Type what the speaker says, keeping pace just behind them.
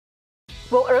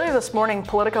Well, earlier this morning,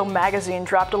 Politico magazine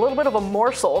dropped a little bit of a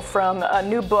morsel from a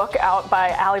new book out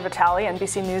by Ali Vitale,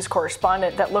 NBC News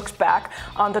correspondent, that looks back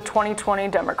on the 2020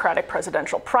 Democratic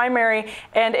presidential primary.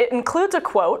 And it includes a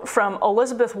quote from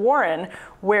Elizabeth Warren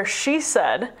where she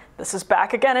said, this is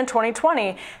back again in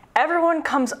 2020, "Everyone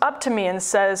comes up to me and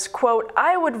says, quote,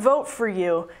 I would vote for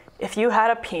you if you had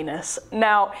a penis."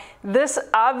 Now, this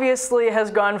obviously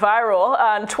has gone viral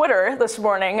on Twitter this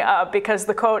morning because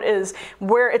the quote is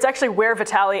it's actually where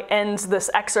Vitale ends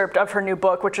this excerpt of her new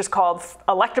book, which is called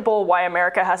Electable: Why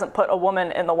America Hasn't Put a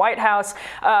Woman in the White House.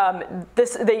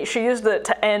 She used it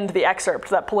to end the excerpt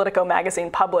that Politico magazine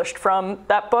published from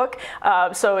that book.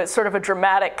 So it's sort of a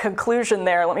dramatic conclusion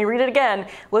there. Let me read it again.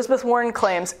 Elizabeth Warren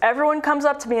claims, "Everyone comes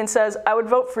up to me and says, I would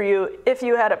vote for you if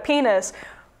you had a penis."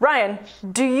 Ryan,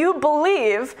 do you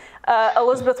believe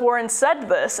Elizabeth Warren said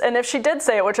this? And if she did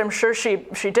say it, which I'm sure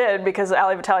she did, because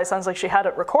Ali Vitale sounds like she had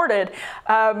it recorded,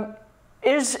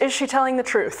 is she telling the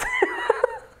truth?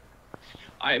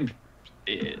 I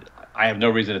have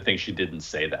no reason to think she didn't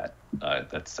say that.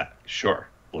 That's sure.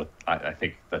 I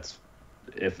think that's,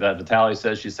 if that Vitale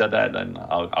says she said that, then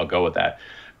I'll go with that.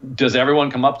 Does everyone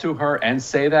come up to her and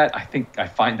say that? I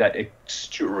find that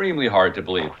extremely hard to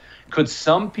believe. Could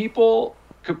some people?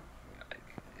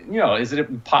 Is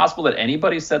it possible that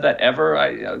anybody said that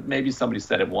ever? Maybe somebody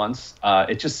said it once.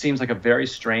 It just seems like a very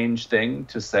strange thing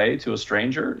to say to a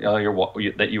stranger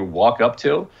that you walk up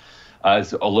to.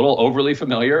 It's a little overly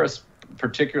familiar,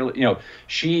 particularly,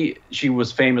 she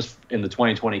was famous in the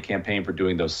 2020 campaign for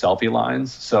doing those selfie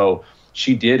lines. So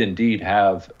she did indeed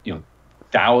have,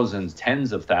 thousands,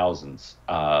 tens of thousands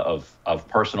of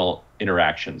personal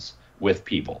interactions with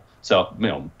people. So,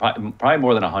 probably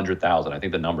more than 100,000. I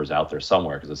think the number's out there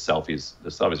somewhere because the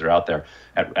selfies are out there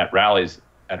at rallies.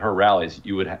 At her rallies,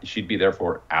 she'd be there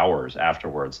for hours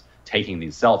afterwards taking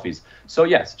these selfies. So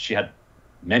yes, she had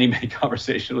many, many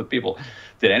conversations with people.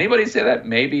 Did anybody say that?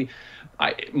 Maybe.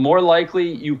 More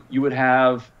likely, you would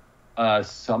have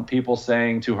some people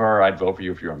saying to her, "I'd vote for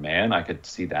you if you're a man." I could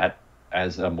see that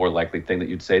as a more likely thing that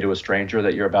you'd say to a stranger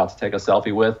that you're about to take a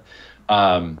selfie with.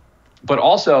 But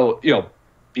also,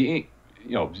 being,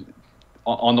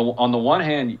 on the one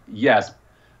hand, yes,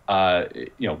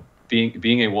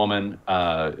 being a woman,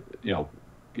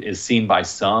 is seen by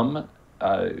some,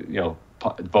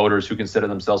 voters who consider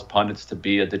themselves pundits to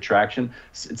be a detraction.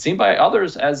 It's seen by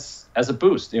others as a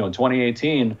boost. In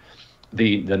 2018,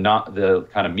 the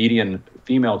kind of median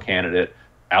female candidate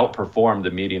outperformed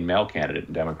the median male candidate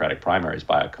in Democratic primaries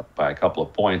by a couple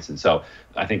of points, and so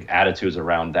I think attitudes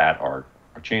around that are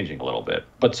changing a little bit.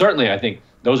 But certainly, I think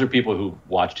those are people who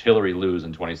watched Hillary lose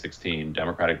in 2016,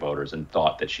 Democratic voters, and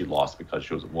thought that she lost because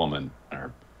she was a woman, and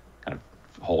are kind of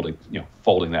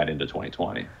folding that into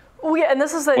 2020. Well, yeah, and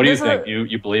this is what do you think?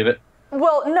 You believe it?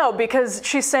 Well, no, because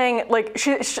she's saying,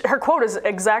 her quote is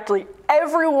exactly,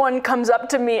 "Everyone comes up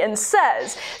to me and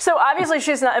says." So obviously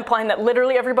she's not implying that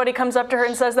literally everybody comes up to her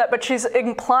and says that, but she's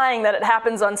implying that it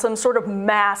happens on some sort of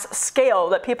mass scale,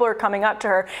 that people are coming up to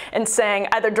her and saying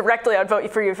either directly, "I'd vote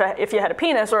for you if you had a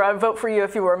penis," or "I'd vote for you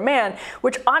if you were a man,"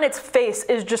 which on its face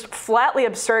is just flatly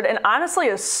absurd and honestly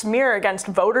a smear against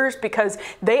voters, because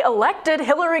they elected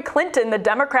Hillary Clinton, the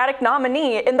Democratic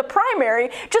nominee, in the primary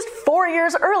just 4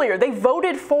 years earlier. They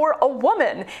voted for a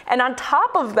woman. And on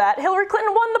top of that, Hillary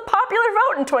Clinton won the popular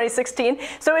vote in 2016.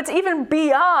 So it's even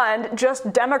beyond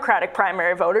just Democratic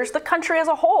primary voters. The country as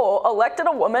a whole elected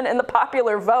a woman in the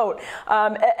popular vote.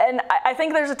 And I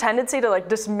think there's a tendency to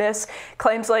dismiss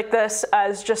claims like this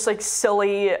as just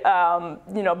silly,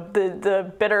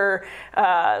 the bitter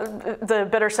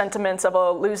sentiments of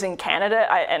a losing candidate.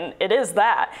 And it is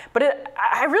that. But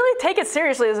I really take it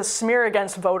seriously as a smear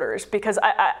against voters, because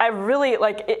I really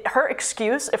her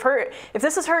excuse, if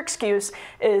this is her excuse,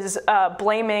 is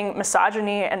blaming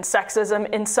misogyny and sexism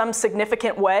in some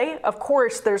significant way. Of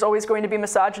course, there's always going to be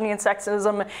misogyny and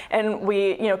sexism, and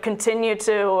we continue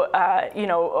to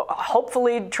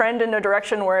hopefully trend in a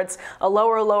direction where it's a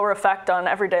lower effect on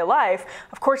everyday life.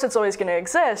 Of course, it's always going to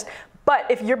exist.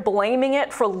 But if you're blaming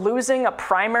it for losing a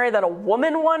primary that a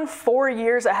woman won 4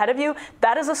 years ahead of you,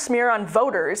 that is a smear on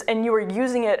voters, and you are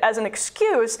using it as an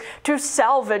excuse to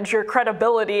salvage your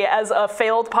credibility as a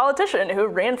failed politician who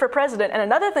ran for president. And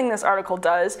another thing this article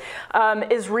does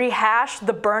is rehash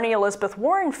the Bernie-Elizabeth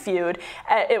Warren feud.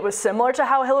 It was similar to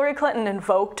how Hillary Clinton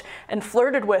invoked and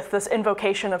flirted with this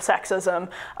invocation of sexism,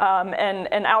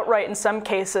 and outright, in some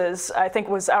cases, I think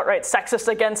was outright sexist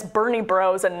against Bernie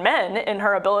bros and men in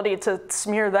her ability to to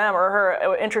smear them, or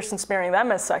her interest in smearing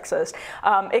them as sexist,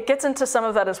 it gets into some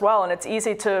of that as well. And it's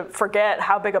easy to forget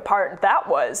how big a part that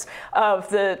was of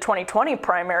the 2020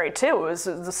 primary, too. It was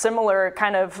the similar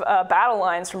kind of battle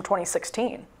lines from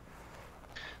 2016.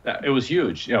 It was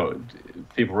huge. You know,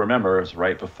 people remember it was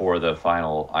right before the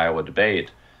final Iowa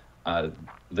debate.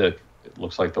 It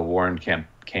looks like the Warren camp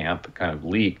kind of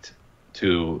leaked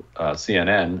to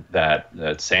CNN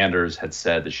that Sanders had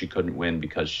said that she couldn't win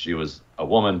because she was a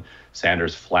woman.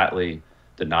 Sanders flatly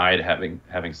denied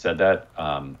having said that.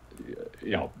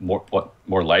 You know,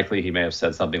 more likely he may have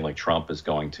said something like Trump is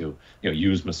going to, you know,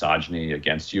 use misogyny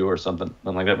against you or something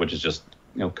like that, which is just,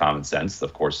 you know, common sense.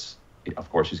 Of course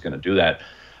he's going to do that.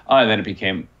 And then it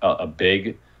became a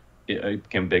big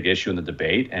issue in the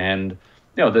debate, and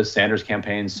you know, the Sanders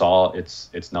campaign saw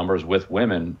its numbers with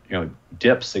women, you know,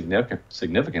 dip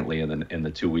significantly in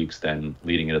the 2 weeks then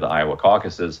leading into the Iowa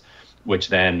caucuses, which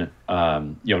then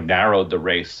you know, narrowed the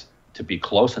race to be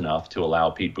close enough to allow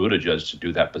Pete Buttigieg to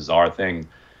do that bizarre thing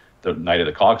the night of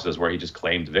the caucuses where he just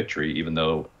claimed victory, even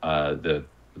though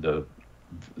the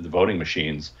voting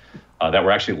machines that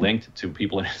were actually linked to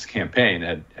people in his campaign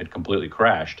had completely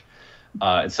crashed.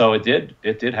 And so it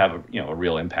did have a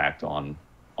real impact on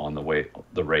the way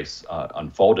the race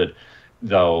unfolded,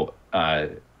 though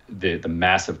the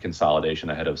massive consolidation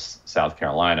ahead of South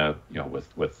Carolina, you know,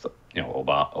 with you know,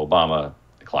 Obama,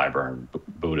 Clyburn,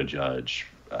 Buttigieg,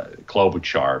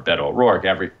 Klobuchar, Beto O'Rourke,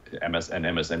 every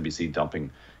MSNBC dumping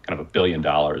kind of $1 billion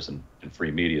in free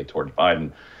media toward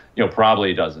Biden, you know,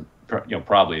 probably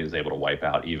is able to wipe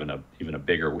out even a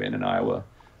bigger win in Iowa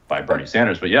by Bernie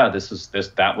Sanders. But yeah,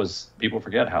 that was people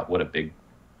forget what a big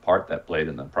part that played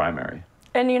in the primary.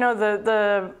 And, you know,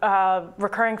 the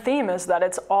recurring theme is that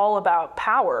it's all about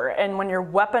power. And when you're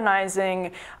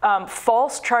weaponizing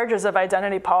false charges of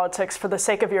identity politics for the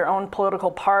sake of your own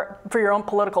political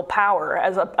power,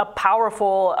 as a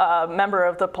powerful member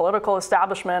of the political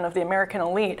establishment of the American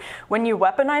elite, when you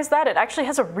weaponize that, it actually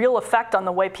has a real effect on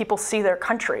the way people see their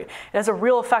country. It has a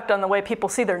real effect on the way people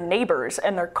see their neighbors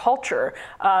and their culture.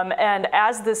 And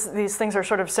as these things are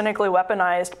sort of cynically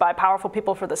weaponized by powerful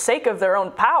people for the sake of their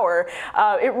own power,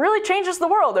 it really changes the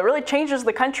world. It really changes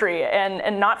the country,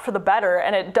 and not for the better.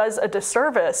 And it does a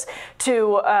disservice to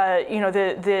you know,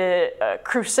 the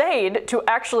crusade to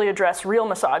actually address real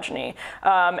misogyny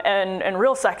and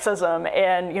real sexism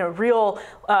and, you know, real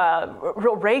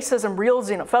racism, real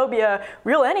xenophobia,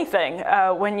 real anything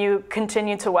when you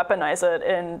continue to weaponize it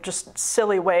in just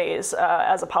silly ways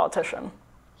as a politician.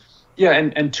 Yeah,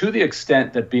 and to the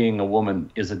extent that being a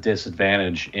woman is a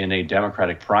disadvantage in a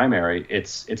Democratic primary,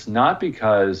 it's not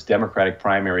because Democratic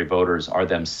primary voters are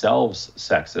themselves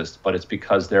sexist, but it's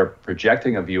because they're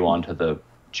projecting a view onto the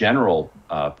general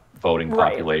voting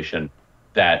population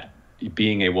that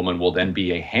being a woman will then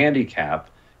be a handicap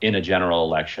in a general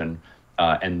election,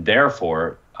 and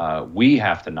therefore we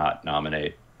have to not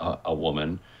nominate a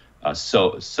woman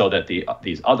so that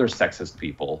these other sexist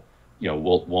people, you know,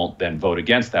 won't then vote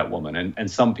against that woman, and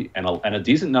a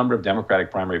decent number of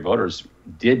Democratic primary voters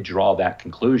did draw that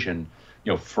conclusion,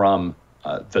 you know, from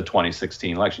the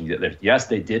 2016 election. Yes,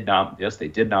 they did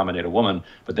nominate a woman,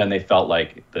 but then they felt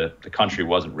like the country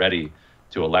wasn't ready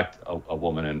to elect a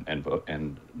woman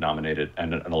and nominated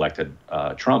and elected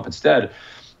Trump instead,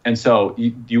 and so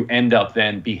you end up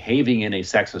then behaving in a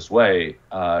sexist way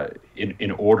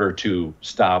in order to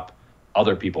stop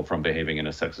other people from behaving in a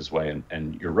sexist way,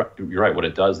 and you're right. What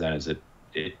it does then is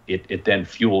it then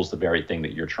fuels the very thing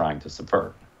that you're trying to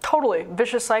subvert. Totally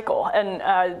vicious cycle. And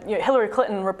you know, Hillary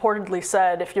Clinton reportedly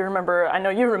said, if you remember, I know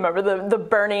you remember the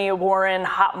Bernie Warren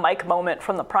hot mic moment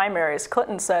from the primaries.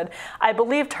 Clinton said, "I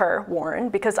believed her, Warren,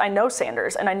 because I know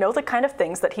Sanders and I know the kind of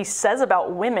things that he says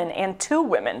about women and to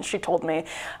women." She told me,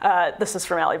 this is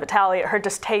from Ali Vitale, her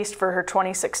distaste for her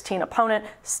 2016 opponent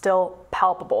still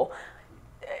palpable.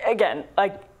 Again,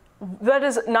 like, that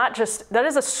is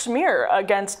a smear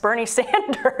against Bernie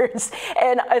Sanders.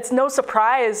 And it's no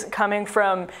surprise coming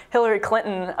from Hillary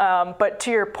Clinton. But to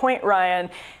your point,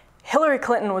 Ryan, Hillary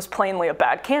Clinton was plainly a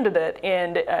bad candidate,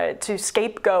 and to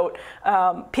scapegoat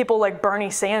people like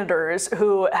Bernie Sanders,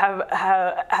 who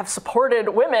have supported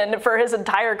women for his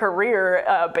entire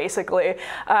career, basically.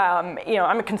 You know,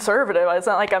 I'm a conservative. It's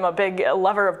not like I'm a big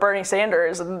lover of Bernie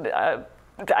Sanders, and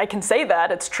I can say that,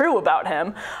 it's true about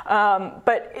him,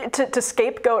 but to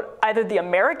scapegoat either the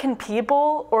American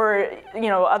people or, you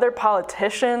know, other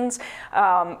politicians,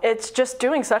 it's just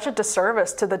doing such a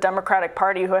disservice to the Democratic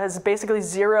Party, who has basically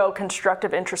zero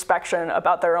constructive introspection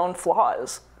about their own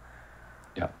flaws.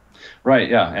 Yeah, right.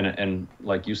 Yeah, and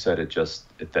like you said, it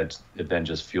then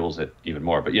just fuels it even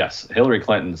more. But yes, Hillary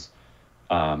Clinton's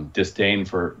disdain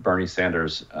for Bernie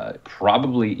Sanders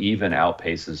probably even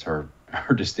outpaces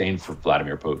her disdain for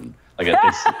Vladimir Putin. Like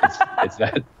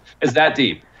it's that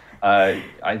deep.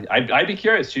 I'd be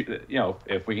curious.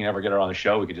 If we can ever get her on the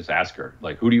show, we could just ask her,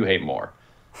 like, who do you hate more,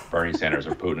 Bernie Sanders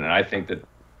or Putin? And I think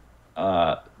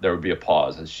that there would be a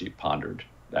pause as she pondered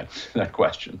that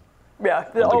question. Yeah.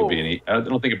 I don't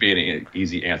think it'd be any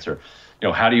easy answer.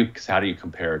 How do you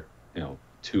compare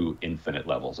two infinite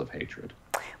levels of hatred?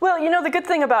 Well, the good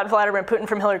thing about Vladimir Putin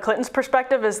from Hillary Clinton's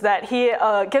perspective is that he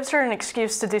gives her an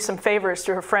excuse to do some favors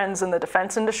to her friends in the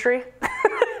defense industry,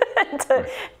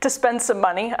 to spend some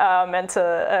money and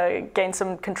to gain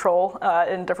some control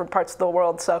in different parts of the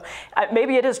world. So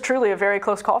maybe it is truly a very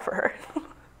close call for her.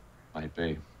 Might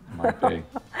be.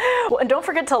 Well, and don't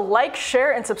forget to like,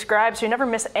 share, and subscribe so you never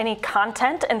miss any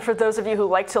content. And for those of you who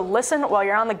like to listen while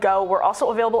you're on the go, we're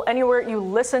also available anywhere you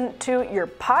listen to your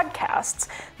podcasts.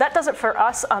 That does it for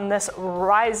us on this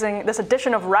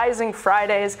edition of Rising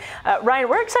Fridays. Ryan,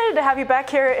 we're excited to have you back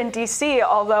here in DC,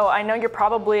 although I know you're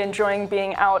probably enjoying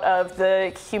being out of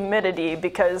the humidity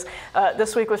because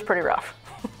this week was pretty rough.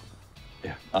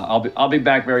 Yeah, I'll be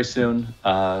back very soon.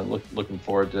 Looking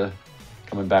forward to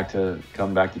coming back to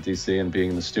DC and being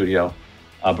in the studio.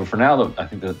 But for now, I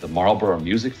think the Marlboro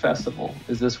Music Festival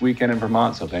is this weekend in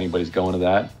Vermont. So if anybody's going to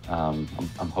that, I'm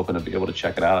hoping to be able to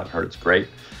check it out. I've heard it's great.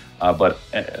 But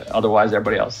otherwise,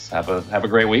 everybody else, have a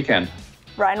great weekend.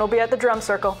 Ryan will be at the drum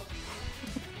circle.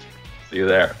 See you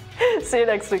there. See you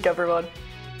next week, everyone.